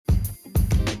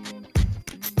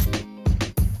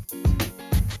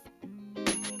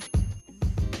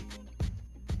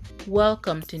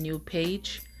Welcome to New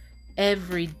Page.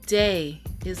 Every day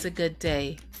is a good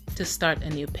day to start a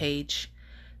new page.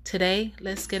 Today,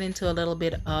 let's get into a little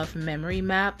bit of memory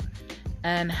map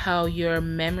and how your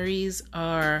memories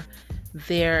are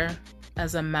there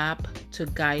as a map to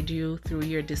guide you through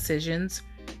your decisions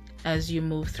as you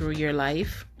move through your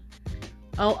life.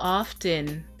 How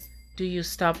often do you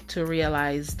stop to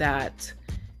realize that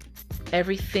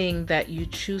everything that you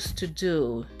choose to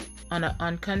do on an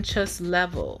unconscious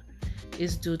level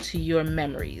is due to your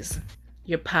memories,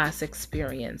 your past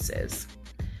experiences?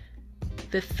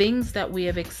 The things that we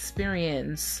have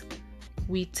experienced,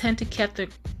 we tend to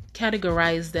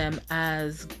categorize them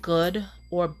as good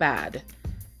or bad.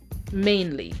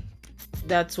 Mainly,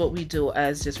 that's what we do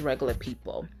as just regular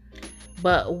people.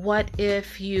 But what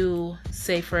if you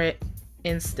say, for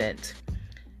instance,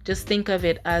 just think of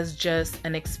it as just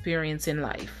an experience in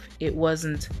life. It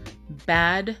wasn't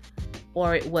bad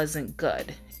or it wasn't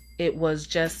good. It was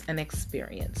just an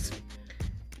experience.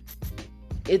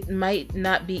 It might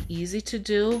not be easy to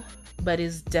do, but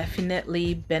it's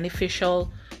definitely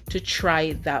beneficial to try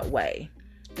it that way,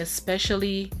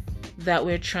 especially that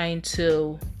we're trying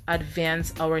to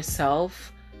advance ourselves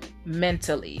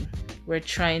mentally. We're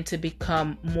trying to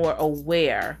become more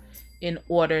aware in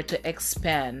order to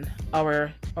expand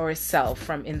ourselves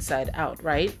from inside out,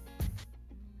 right?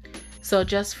 So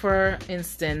just for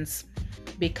instance,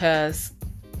 because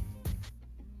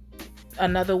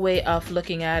another way of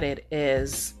looking at it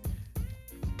is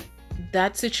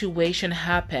that situation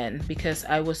happened because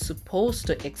I was supposed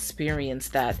to experience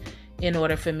that in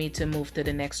order for me to move to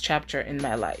the next chapter in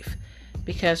my life.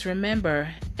 Because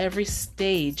remember, every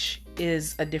stage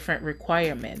is a different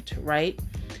requirement, right?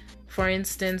 For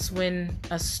instance, when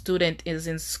a student is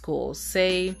in school,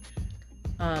 say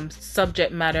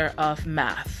subject matter of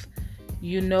math,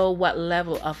 you know what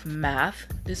level of math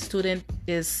the student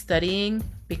is studying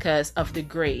because of the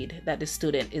grade that the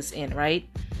student is in, right?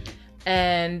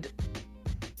 And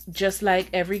just like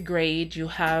every grade, you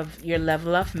have your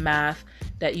level of math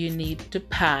that you need to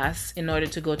pass in order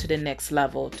to go to the next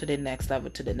level, to the next level,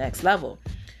 to the next level.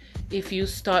 If you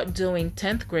start doing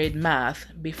 10th grade math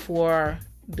before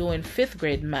doing 5th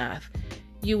grade math,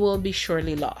 you will be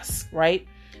surely lost, right?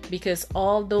 Because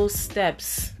all those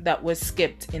steps that were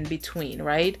skipped in between,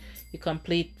 right? You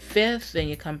complete 5th, then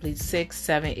you complete 6,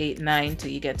 7, 8, 9 till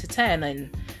you get to 10,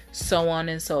 and so on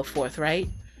and so forth, right?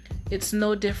 It's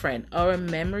no different. Our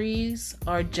memories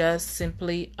are just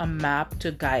simply a map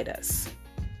to guide us.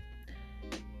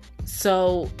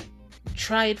 So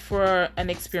try it for an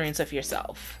experience of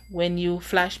yourself. When you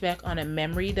flash back on a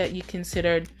memory that you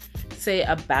considered, say,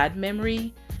 a bad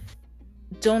memory,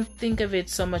 don't think of it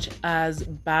so much as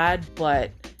bad,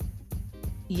 but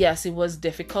yes, it was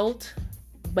difficult,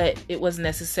 but it was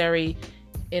necessary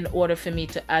in order for me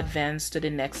to advance to the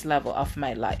next level of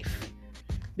my life.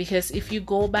 Because if you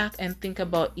go back and think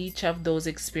about each of those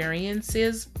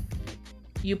experiences,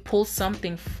 you pull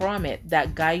something from it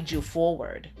that guides you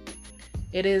forward.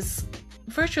 It is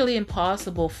virtually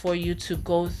impossible for you to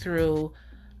go through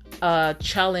a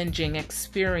challenging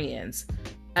experience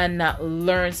and not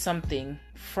learn something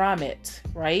from it,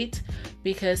 right?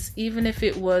 Because even if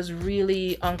it was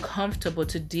really uncomfortable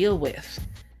to deal with,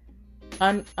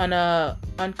 on a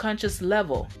unconscious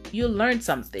level, you learned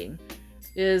something.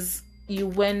 Is you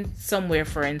went somewhere,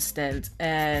 for instance,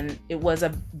 and it was a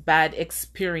bad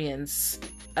experience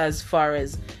as far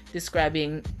as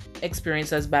describing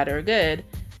experience as bad or good.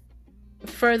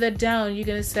 Further down, you're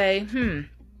gonna say,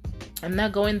 I'm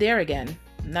not going there again.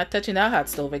 I'm not touching that hot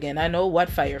stove again. I know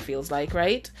what fire feels like,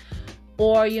 right?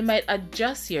 Or you might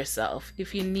adjust yourself.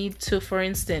 If you need to, for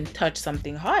instance, touch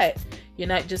something hot, you're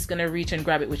not just going to reach and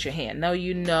grab it with your hand. Now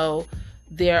you know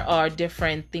there are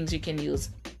different things you can use.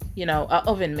 You know, an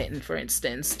oven mitten, for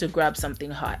instance, to grab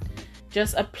something hot.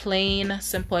 Just a plain,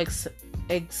 simple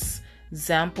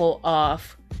example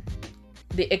of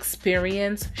the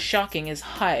experience. Shocking is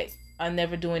hot. I'm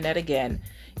never doing that again.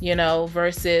 You know,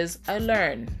 versus I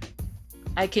learned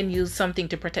I can use something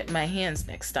to protect my hands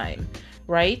next time,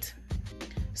 right?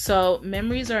 So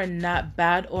memories are not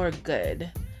bad or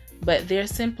good, but they're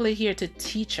simply here to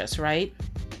teach us, right?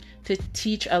 To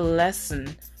teach a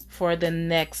lesson for the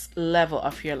next level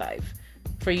of your life,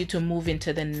 for you to move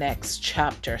into the next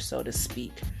chapter, so to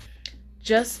speak.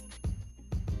 Just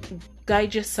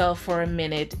guide yourself for a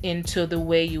minute into the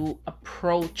way you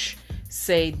approach,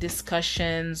 say,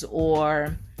 discussions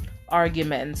or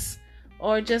arguments,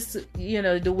 or just,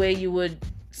 the way you would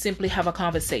simply have a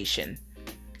conversation.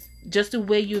 Just the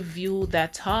way you view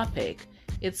that topic,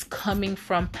 it's coming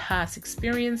from past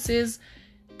experiences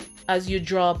as you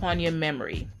draw upon your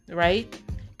memory, right?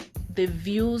 the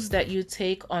views that you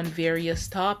take on various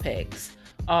topics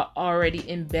are already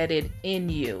embedded in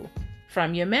you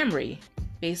from your memory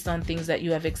based on things that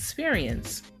you have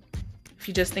experienced. If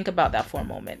you just think about that for a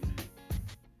moment,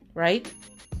 right?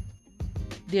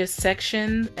 There's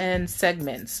sections and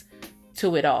segments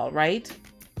to it all, right?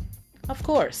 Of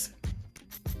course,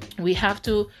 we have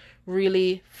to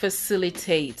really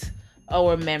facilitate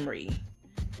our memory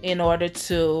in order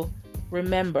to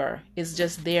remember. It's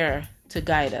just there to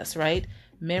guide us, right?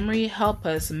 Memory helps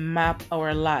us map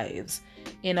our lives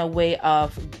in a way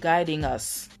of guiding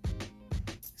us.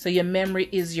 So your memory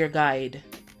is your guide.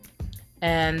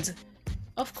 And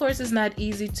of course, it's not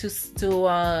easy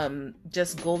to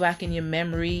just go back in your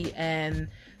memory and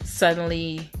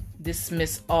suddenly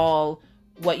dismiss all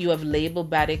what you have labeled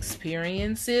bad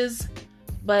experiences.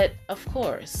 But of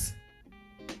course,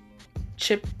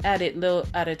 chip at it little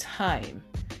at a time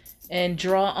and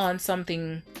draw on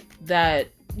something that,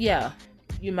 yeah,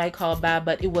 you might call bad,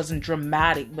 but it wasn't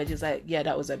dramatic, but it's like, yeah,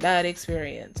 that was a bad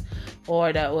experience,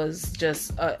 or that was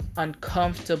just an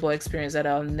uncomfortable experience that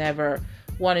I'll never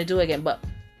want to do again. But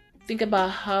think about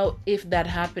how, if that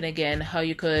happened again, how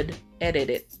you could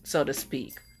edit it, so to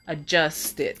speak,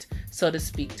 adjust it, so to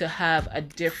speak, to have a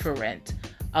different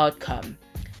outcome.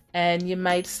 And you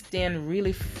might stand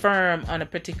really firm on a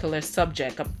particular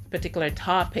subject, a particular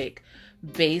topic,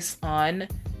 based on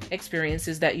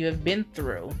experiences that you have been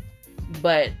through.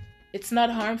 But it's not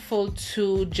harmful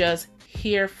to just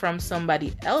hear from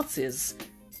somebody else's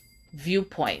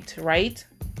viewpoint, right?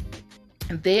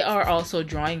 They are also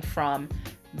drawing from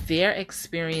their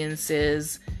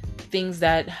experiences, things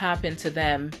that happen to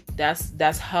them.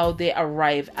 That's how they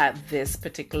arrive at this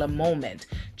particular moment,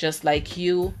 just like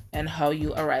you and how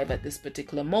you arrive at this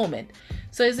particular moment.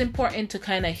 So it's important to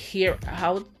kind of hear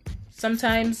how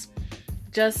sometimes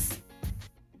just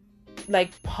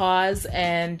like pause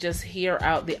and just hear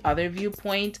out the other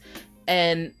viewpoint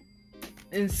and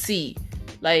see,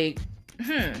 like,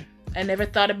 I never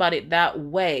thought about it that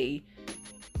way.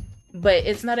 But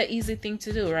it's not an easy thing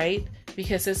to do, right?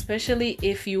 Because especially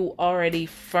if you already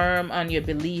firm on your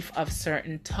belief of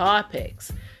certain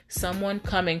topics, someone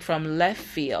coming from left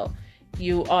field,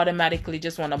 you automatically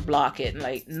just want to block it.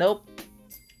 Like, nope,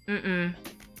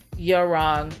 you're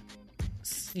wrong,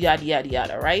 yada, yada,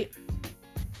 yada, right?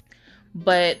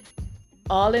 But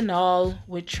all in all,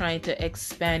 we're trying to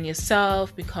expand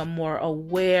yourself, become more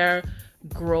aware,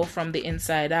 grow from the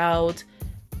inside out,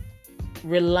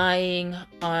 relying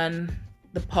on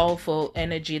the powerful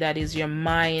energy that is your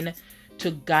mind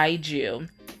to guide you.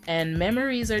 And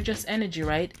memories are just energy,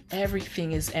 right?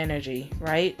 Everything is energy,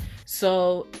 right?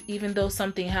 So even though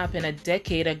something happened a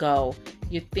decade ago,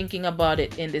 you're thinking about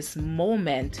it in this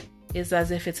moment, is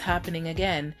as if it's happening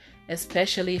again,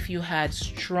 especially if you had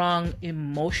strong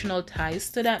emotional ties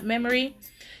to that memory.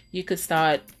 You could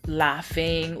start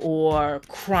laughing or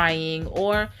crying,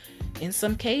 or in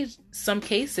some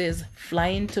cases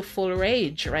flying to full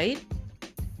rage, right?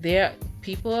 There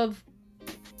people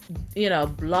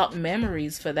have blocked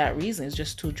memories for that reason. It's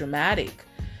just too dramatic.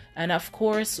 And of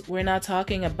course, we're not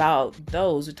talking about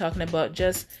those. We're talking about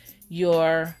just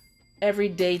your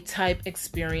everyday type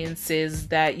experiences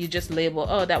that you just label,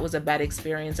 oh, that was a bad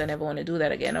experience, I never want to do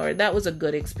that again, or that was a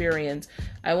good experience,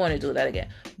 I want to do that again.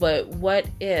 But what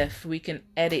if we can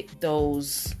edit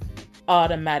those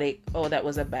automatic, oh, that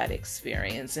was a bad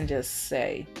experience, and just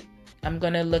say, I'm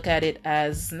going to look at it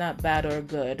as not bad or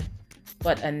good,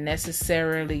 but a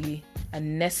necessity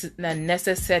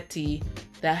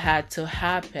that had to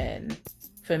happen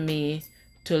for me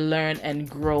to learn and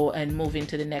grow and move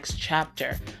into the next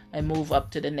chapter and move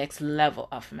up to the next level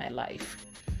of my life.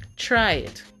 Try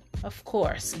it, of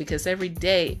course, because every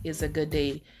day is a good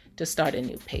day to start a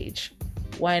new page.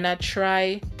 Why not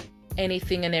try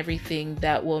anything and everything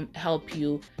that will help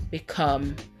you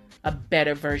become a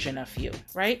better version of you,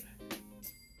 right?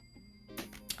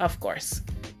 Of course,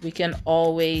 we can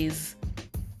always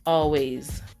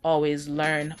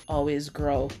learn, always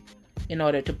grow in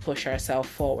order to push ourselves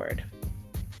forward.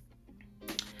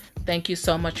 Thank you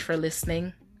so much for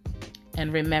listening.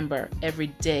 And remember, every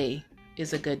day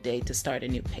is a good day to start a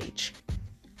new page.